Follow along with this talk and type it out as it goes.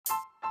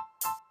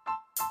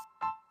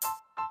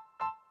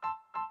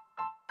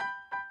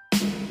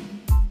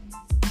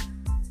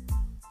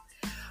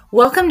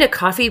Welcome to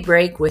Coffee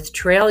Break with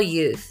Trail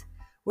Youth,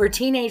 where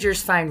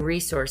teenagers find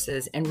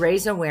resources and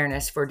raise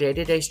awareness for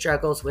day-to-day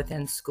struggles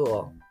within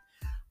school.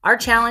 Our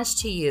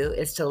challenge to you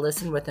is to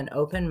listen with an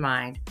open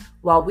mind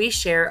while we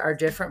share our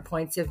different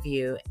points of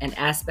view and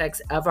aspects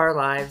of our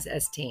lives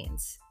as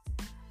teens.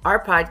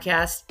 Our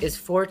podcast is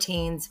for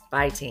teens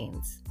by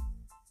teens.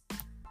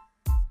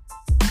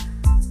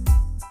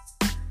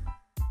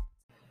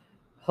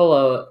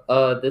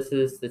 Hello, this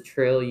is the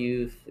Trail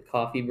Youth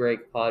Coffee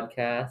Break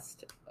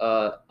podcast.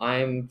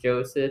 I'm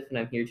Joseph, and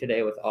I'm here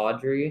today with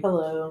Audrey.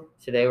 Hello.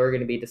 Today we're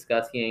going to be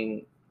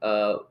discussing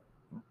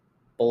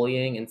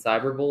bullying and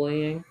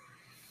cyberbullying.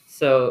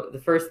 So the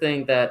first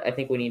thing that I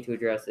think we need to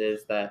address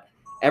is that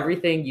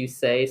everything you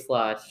say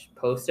 /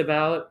 post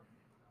about,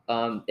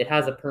 it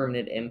has a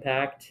permanent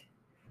impact.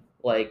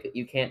 Like,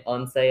 you can't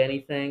unsay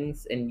any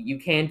things, and you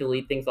can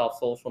delete things off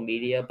social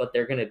media, but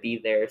they're going to be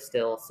there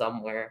still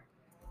somewhere.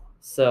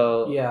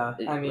 So yeah,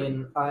 I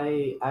mean,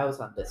 I was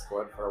on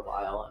Discord for a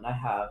while, and I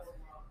have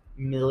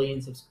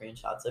millions of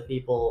screenshots of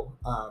people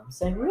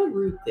saying really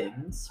rude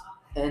things,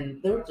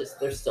 and they're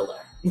still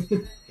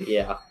there.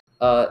 Yeah.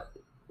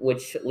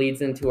 Which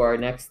leads into our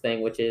next thing,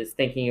 which is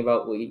thinking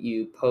about what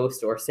you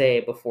post or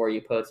say before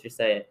you post or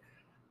say it.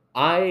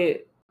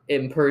 I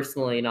am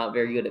personally not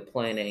very good at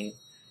planning,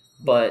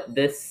 but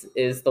this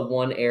is the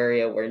one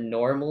area where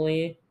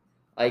normally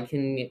I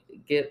can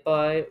get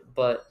by,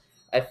 but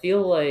I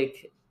feel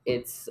like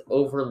it's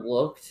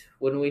overlooked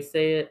when we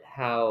say it,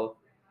 how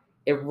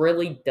it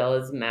really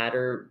does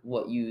matter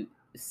what you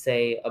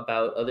say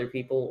about other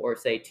people or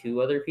say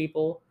to other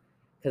people,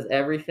 because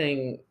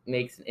everything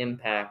makes an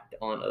impact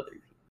on other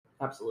people.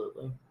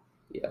 Absolutely.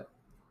 Yeah.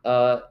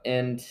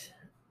 And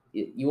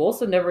you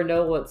also never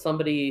know what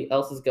somebody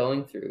else is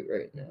going through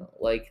right now.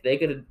 Like,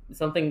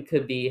 something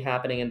could be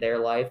happening in their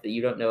life that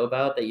you don't know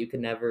about that you could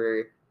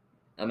never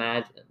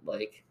imagine.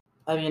 Like,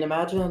 I mean,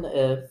 imagine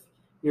if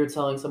you're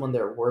telling someone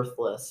they're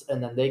worthless,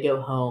 and then they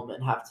go home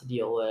and have to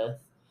deal with,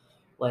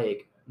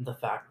 like, the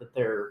fact that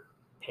their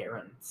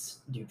parents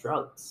do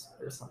drugs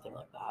or something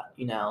like that.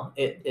 You know,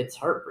 it's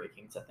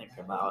heartbreaking to think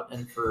about,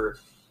 and for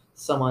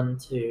someone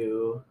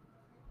to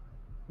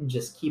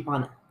just keep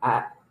on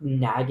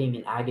nagging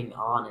and agging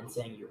on and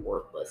saying you're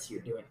worthless, you're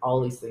doing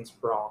all these things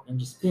wrong, and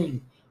just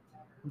being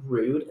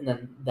rude, and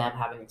then them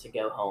having to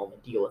go home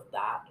and deal with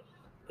that,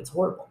 it's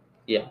horrible.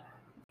 Yeah.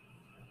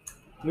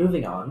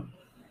 Moving on.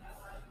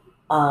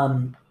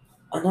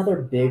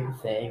 Another big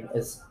thing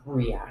is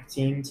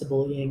reacting to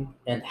bullying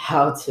and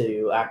how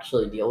to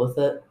actually deal with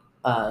it.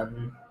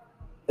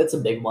 It's a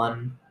big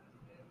one.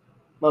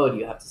 What would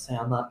you have to say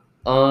on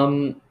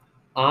that?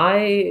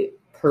 I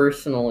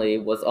personally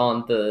was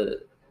on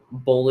the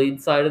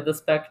bullied side of the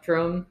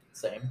spectrum.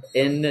 Same.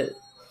 In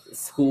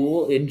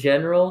school in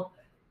general.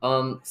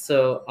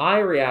 So I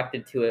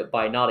reacted to it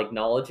by not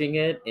acknowledging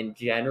it, and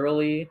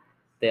generally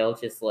they'll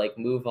just like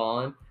move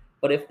on.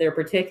 But if they're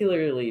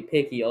particularly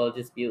picky, I'll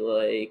just be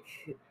like,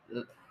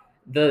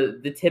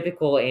 the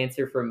typical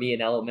answer for me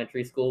in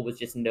elementary school was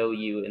just no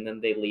you, and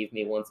then they leave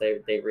me once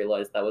they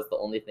realized that was the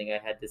only thing I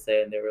had to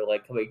say, and they were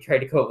like try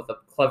to come up with a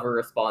clever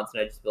response,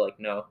 and I just be like,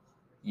 no,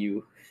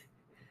 you.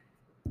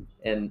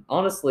 And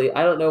honestly,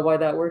 I don't know why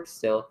that works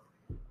still.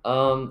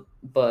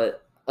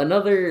 But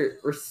another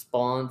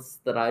response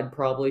that I'd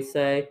probably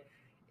say,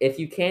 if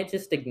you can't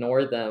just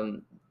ignore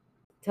them,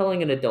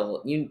 telling an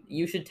adult,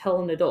 you should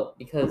tell an adult,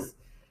 because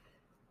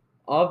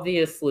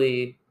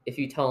obviously if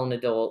you tell an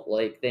adult,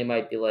 like, they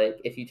might be like,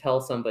 if you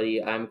tell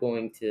somebody I'm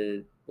going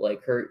to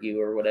like hurt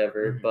you or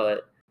whatever, Mhm.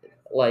 but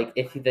like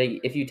if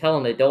you tell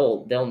an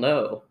adult, they'll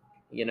know,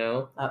 you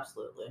know?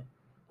 Absolutely.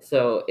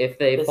 So if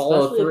they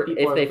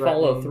Especially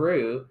follow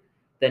through,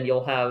 then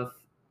you'll have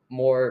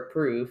more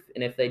proof,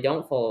 and if they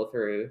don't follow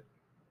through,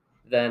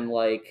 then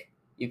like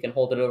you can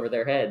hold it over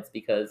their heads,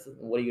 because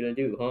what are you gonna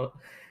do, huh?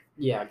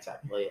 Yeah,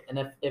 exactly.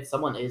 And if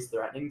someone is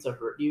threatening to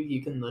hurt you,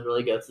 you can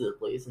literally go to the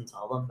police and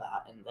tell them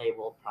that, and they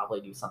will probably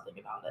do something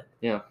about it.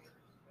 Yeah.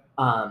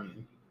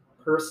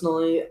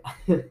 Personally,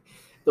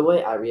 the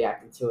way I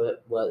reacted to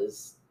it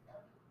was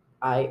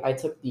I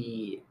took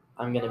the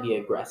I'm gonna be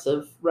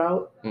aggressive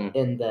route,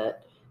 in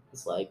that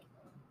it's like,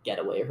 get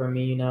away from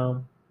me, you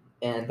know,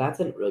 and that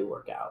didn't really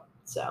work out.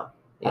 So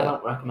I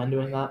don't recommend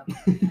doing that.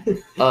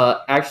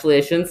 Actually,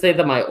 I shouldn't say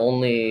that my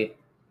only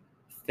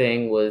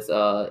thing was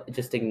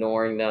just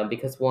ignoring them,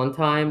 because one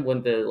time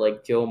when the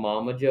like Joe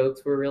Mama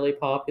jokes were really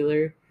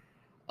popular,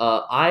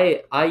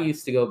 I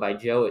used to go by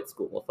Joe at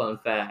school. Fun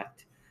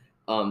fact.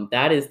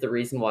 That is the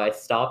reason why I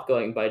stopped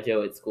going by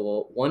Joe at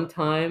school. One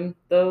time,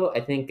 though,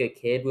 I think a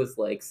kid was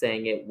like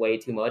saying it way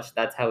too much.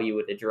 That's how he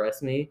would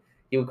address me.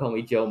 He would call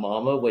me Joe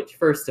Mama, which,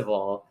 first of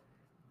all,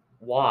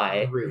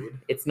 why? Rude.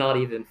 It's not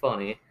even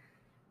funny.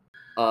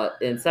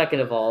 And second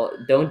of all,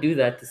 don't do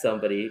that to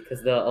somebody,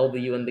 because they'll elbow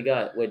you in the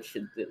gut, which,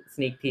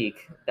 sneak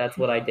peek, that's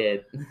what I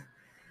did.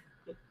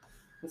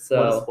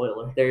 So what a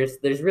spoiler.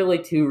 There's really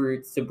two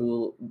routes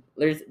to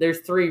there's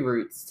three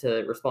routes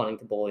to responding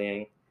to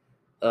bullying.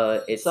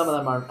 Some of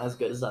them aren't as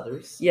good as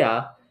others.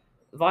 Yeah.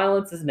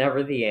 Violence is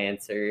never the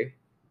answer.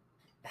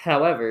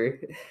 However,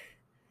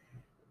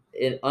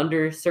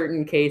 under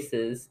certain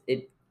cases,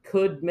 it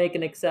could make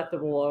an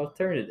acceptable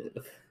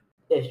alternative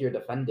If you're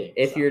defending if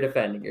yourself. you're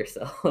defending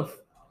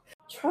yourself.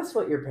 Trust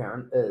what your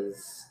parent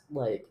is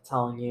like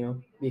telling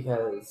you,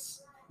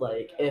 because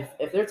like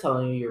if they're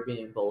telling you you're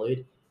being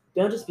bullied,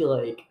 don't just be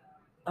like,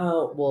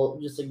 oh well,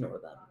 just ignore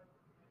them,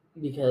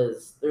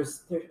 because there.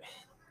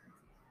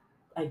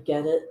 I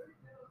get it,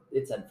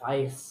 it's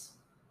advice,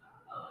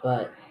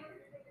 but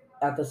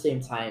at the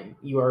same time,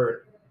 you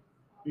are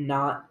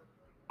not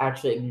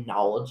actually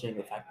acknowledging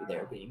the fact that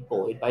they're being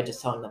bullied by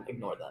just telling them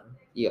ignore them.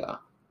 Yeah.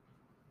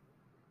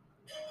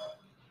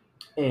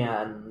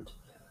 And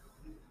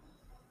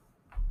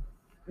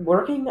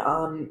working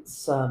on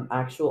some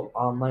actual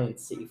online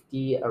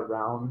safety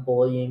around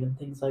bullying and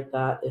things like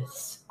that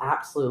is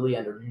absolutely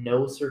under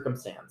no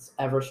circumstance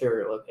ever share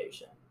your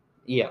location.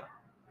 Yeah.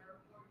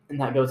 And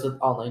that goes with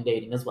online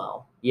dating as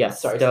well.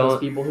 Yes. Sorry to those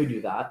people who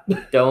do that.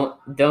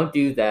 Don't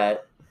do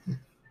that.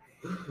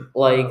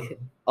 Like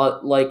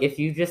if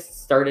you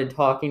just started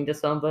talking to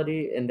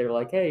somebody and they're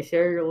like, hey,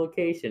 share your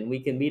location, we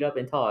can meet up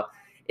and talk.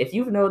 If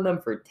you've known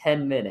them for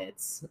 10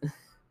 minutes,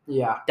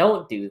 yeah,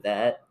 don't do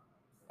that.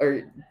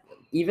 Or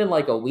even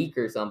like a week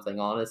or something,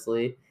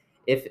 honestly.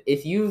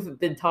 If you've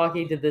been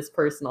talking to this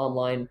person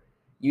online,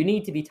 you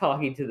need to be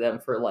talking to them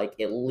for like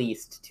at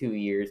least 2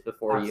 years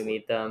before you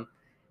meet them.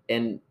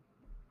 And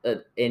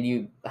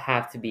you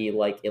have to be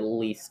like at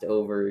least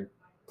over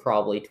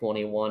probably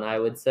 21, I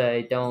would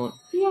say. Don't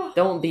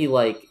be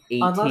like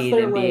 18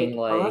 and being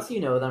like, unless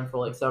you know them for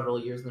like several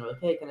years and they're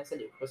like, hey, can I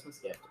send you a Christmas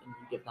gift, and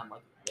you give them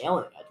like a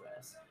mailing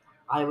address,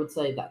 I would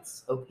say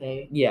that's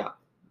okay. Yeah,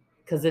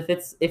 because if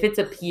it's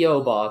a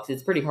PO box,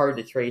 it's pretty hard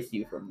to trace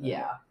you from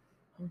there.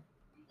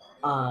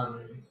 Yeah.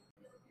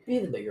 Be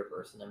the bigger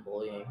person in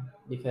bullying,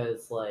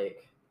 because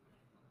like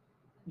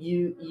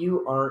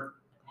you aren't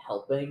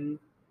helping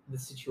the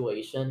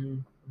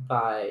situation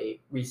by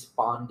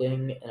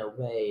responding in a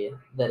way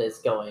that is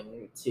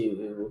going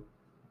to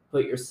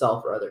put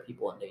yourself or other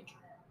people in danger.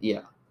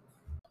 Yeah.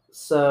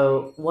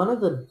 So one of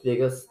the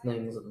biggest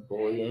things of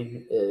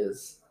bullying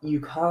is you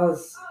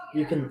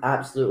can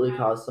absolutely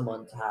cause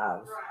someone to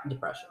have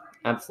depression.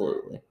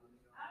 Absolutely.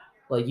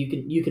 Like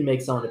you can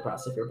make someone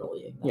depressed if you're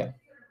bullying them. Yeah.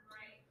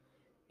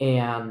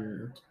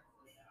 And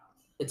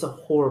it's a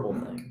horrible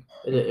thing.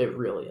 It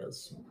really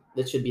is.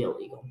 It should be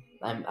illegal.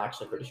 I'm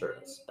actually pretty sure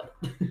it is. But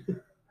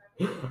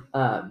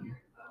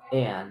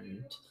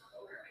and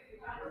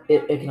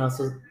it can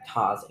also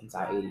cause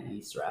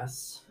anxiety,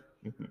 stress,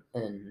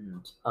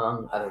 and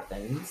among other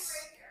things.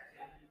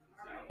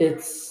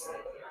 It's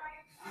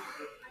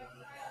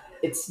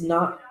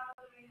not.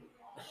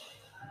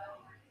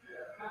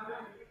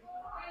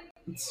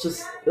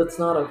 It's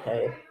not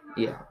okay.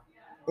 Yeah.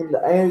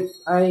 And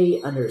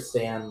I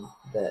understand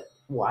that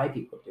why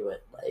people do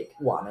it, like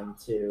wanting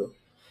to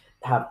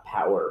have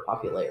power,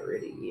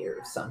 popularity,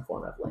 or some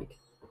form of like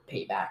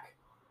payback.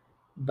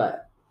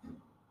 But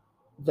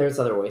there's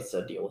other ways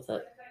to deal with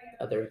it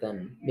other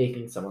than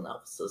making someone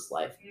else's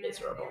life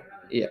miserable.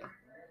 Yeah.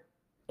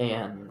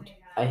 And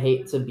I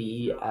hate to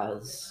be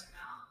as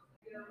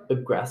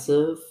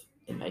aggressive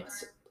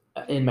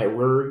in my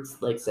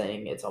words, like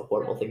saying it's a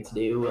horrible thing to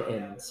do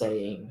and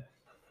saying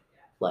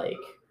like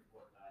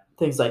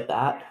things like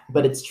that,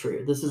 but it's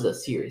true. This is a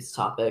serious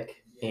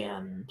topic,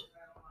 and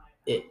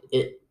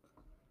it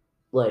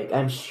like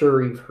I'm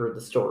sure you've heard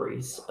the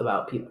stories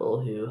about people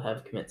who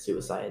have committed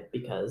suicide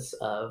because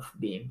of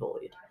being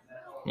bullied.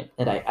 Yeah.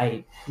 And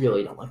I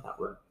really don't like that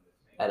word.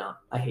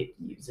 I hate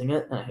using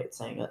it and I hate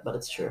saying it, but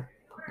it's true.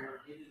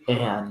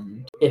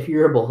 And if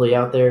you're a bully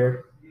out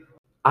there,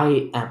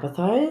 I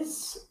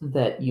empathize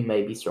that you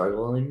may be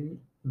struggling,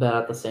 but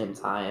at the same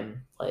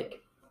time,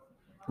 like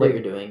what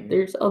you're doing,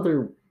 there's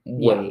other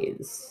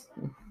ways.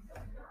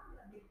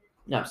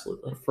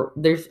 Absolutely.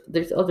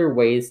 There's other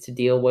ways to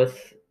deal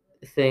with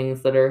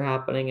things that are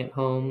happening at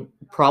home.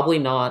 Probably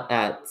not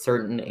at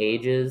certain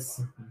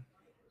ages,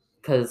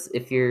 because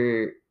if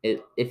you're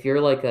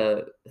like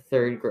a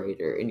third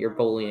grader and you're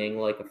bullying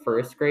like a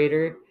first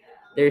grader,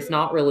 there's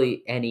not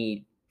really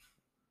any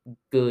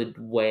good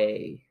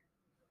way.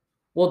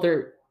 Well,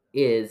 there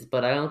is,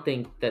 but I don't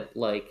think that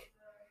like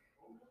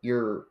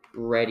you're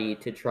ready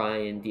to try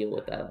and deal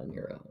with that on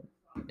your own.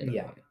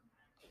 Yeah.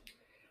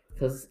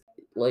 Because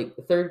like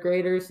third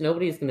graders,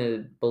 nobody's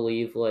gonna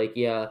believe like,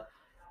 yeah,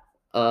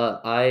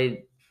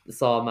 I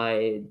saw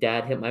my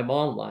dad hit my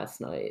mom last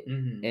night,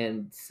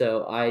 and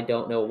so I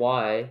don't know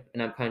why,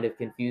 and I'm kind of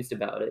confused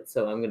about it,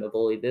 so I'm gonna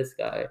bully this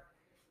guy.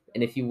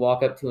 And if you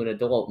walk up to an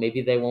adult,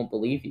 maybe they won't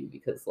believe you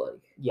because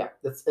like, yeah,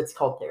 it's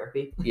called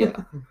therapy. Yeah.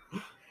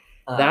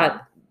 I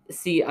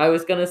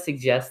was gonna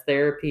suggest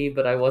therapy,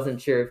 but I wasn't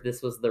sure if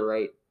this was the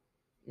right.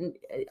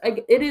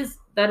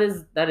 That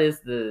is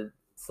the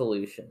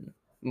solution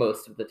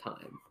most of the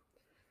time.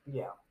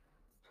 Yeah.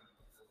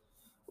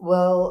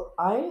 Well,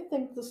 I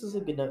think this is a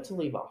good note to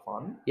leave off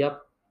on.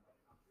 Yep.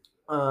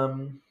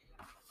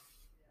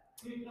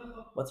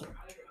 What's our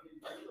outro?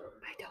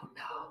 I don't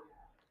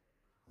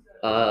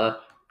know.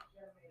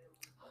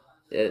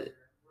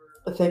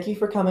 Thank you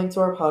for coming to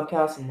our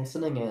podcast and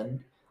listening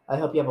in. I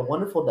hope you have a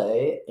wonderful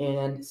day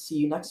and see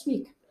you next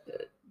week.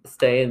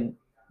 Stay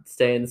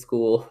in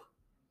school.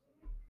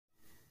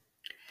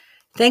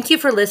 Thank you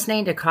for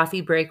listening to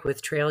Coffee Break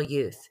with Trail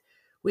Youth.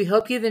 We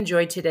hope you've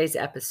enjoyed today's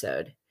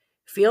episode.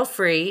 Feel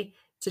free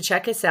to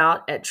check us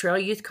out at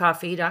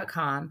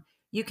trailyouthcoffee.com.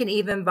 You can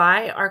even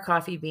buy our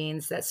coffee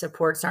beans that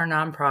supports our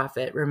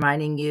nonprofit,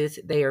 reminding youth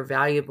they are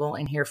valuable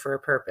and here for a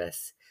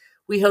purpose.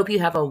 We hope you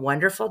have a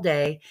wonderful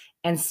day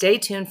and stay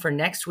tuned for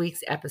next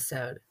week's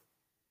episode.